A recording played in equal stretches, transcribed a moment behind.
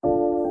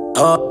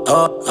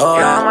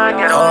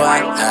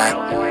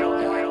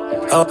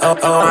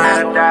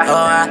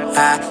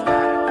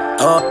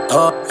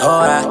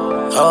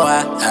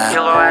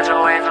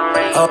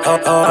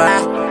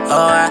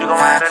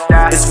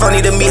It's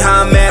funny to me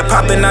how I'm mad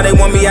poppin'. Now they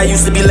want me, I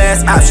used to be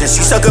last option.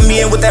 She suckin'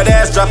 me in with that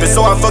ass dropping,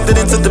 so I fucked it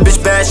and took the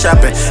bitch bad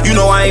shopping. You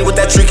know I ain't with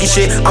that tricky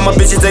shit. All my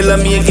bitches, they love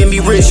me and get me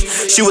rich.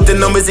 She with the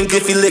numbers and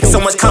Giffy licks. So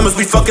much commas,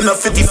 we fucking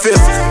up 55th.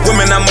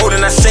 Women, I'm old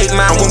and I shake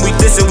mine. When we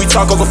dissin', we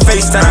talk over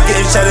FaceTime.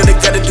 Getting cheddar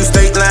together through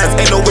state lines.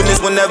 Ain't no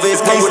witness whenever it's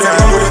case time.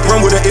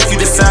 Run with her if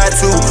you decide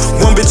to.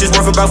 One bitch is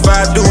worth about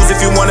 5 dudes. If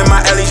you wanted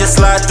my alley, just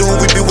slide through.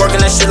 We be working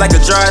that shit like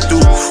a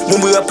drive-through.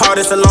 When we apart,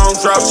 it's a long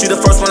drop. She the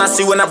first one I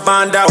see when I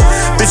bond out.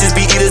 Bitches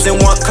be eaters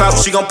and want clout.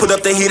 She gon' put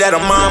up the heat at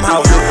her mom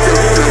house.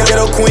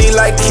 Ghetto queen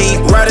like Keith,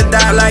 ride or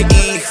die like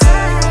Eve.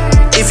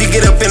 If you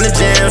get up in the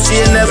jam,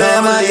 she'll never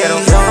ever leave.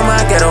 You're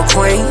my ghetto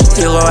queen,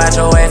 you go out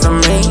your way for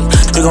me.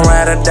 You gon'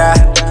 ride or die,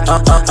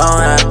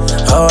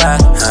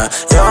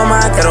 You're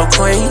my ghetto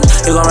queen,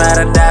 you gon' ride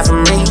or die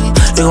for me.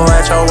 You gon'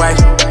 out your way,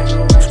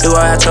 you go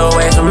out your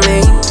way for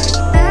me.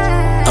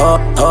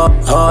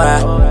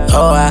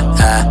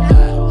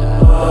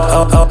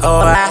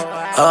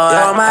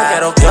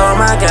 You're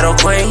my ghetto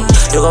queen.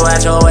 You go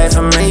out your way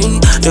for me.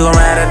 You gon'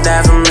 ride or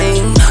die for me.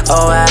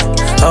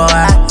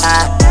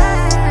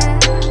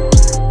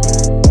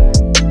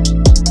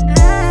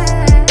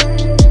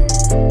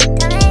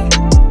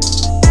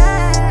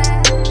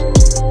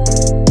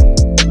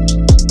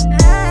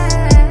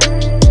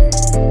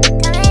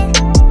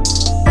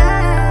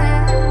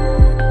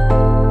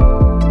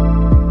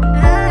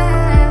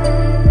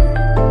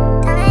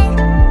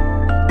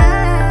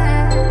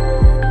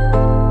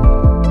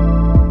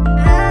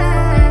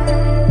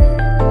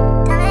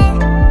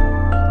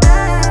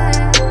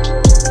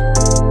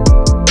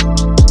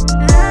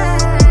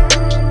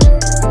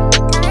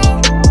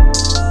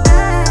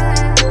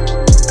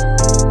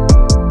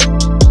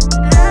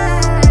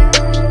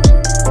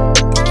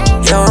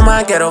 You're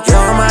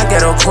my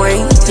ghetto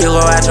queen. You go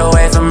out your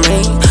way for me.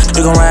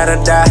 You gon' ride or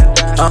die.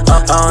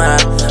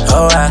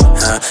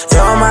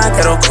 You're my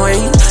ghetto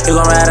queen. You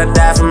gon' ride or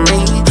die for me.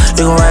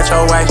 You go out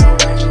your way.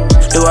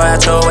 You go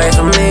out your way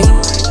for me.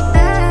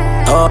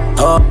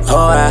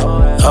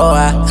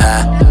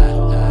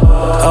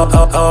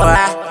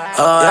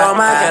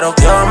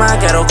 You're my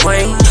ghetto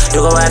queen. You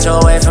go out your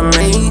way for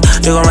me.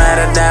 You gon' ride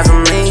or die for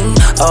me.